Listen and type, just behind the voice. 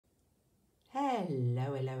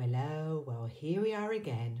Hello, hello, hello. Well, here we are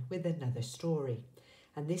again with another story.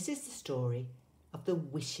 And this is the story of the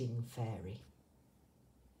Wishing Fairy.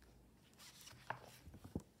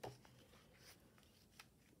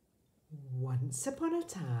 Once upon a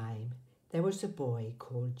time, there was a boy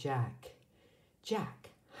called Jack. Jack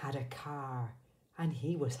had a car and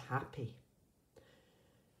he was happy.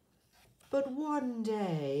 But one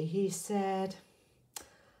day he said,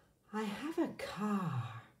 I have a car,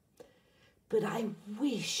 but I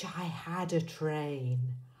wish I had a train.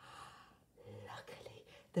 Luckily,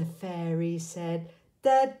 the fairy said,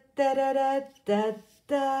 da da da da da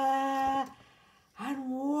da.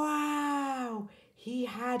 And wow, he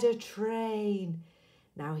had a train.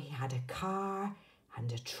 Now he had a car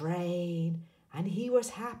and a train and he was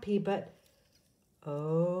happy, but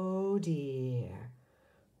oh dear.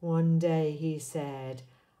 One day he said,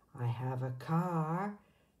 I have a car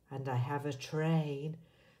and I have a train,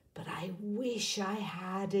 but I wish I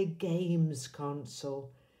had a games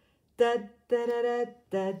console. Da da da da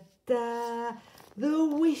da da. The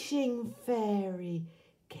Wishing Fairy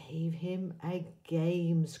gave him a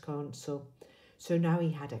games console. So now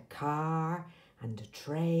he had a car and a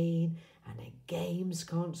train and a games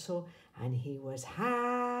console and he was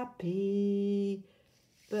happy.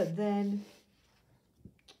 But then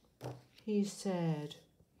he said,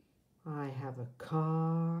 I have a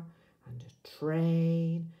car and a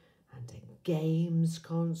train and a games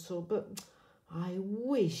console, but I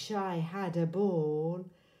wish I had a ball.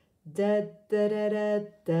 Da da da da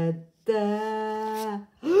da da.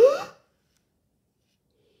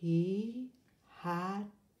 He had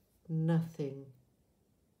nothing.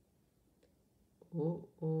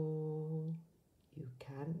 Uh-oh. You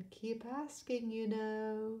can't keep asking, you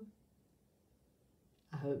know.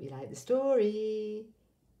 I hope you like the story.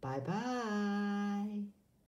 Bye-bye.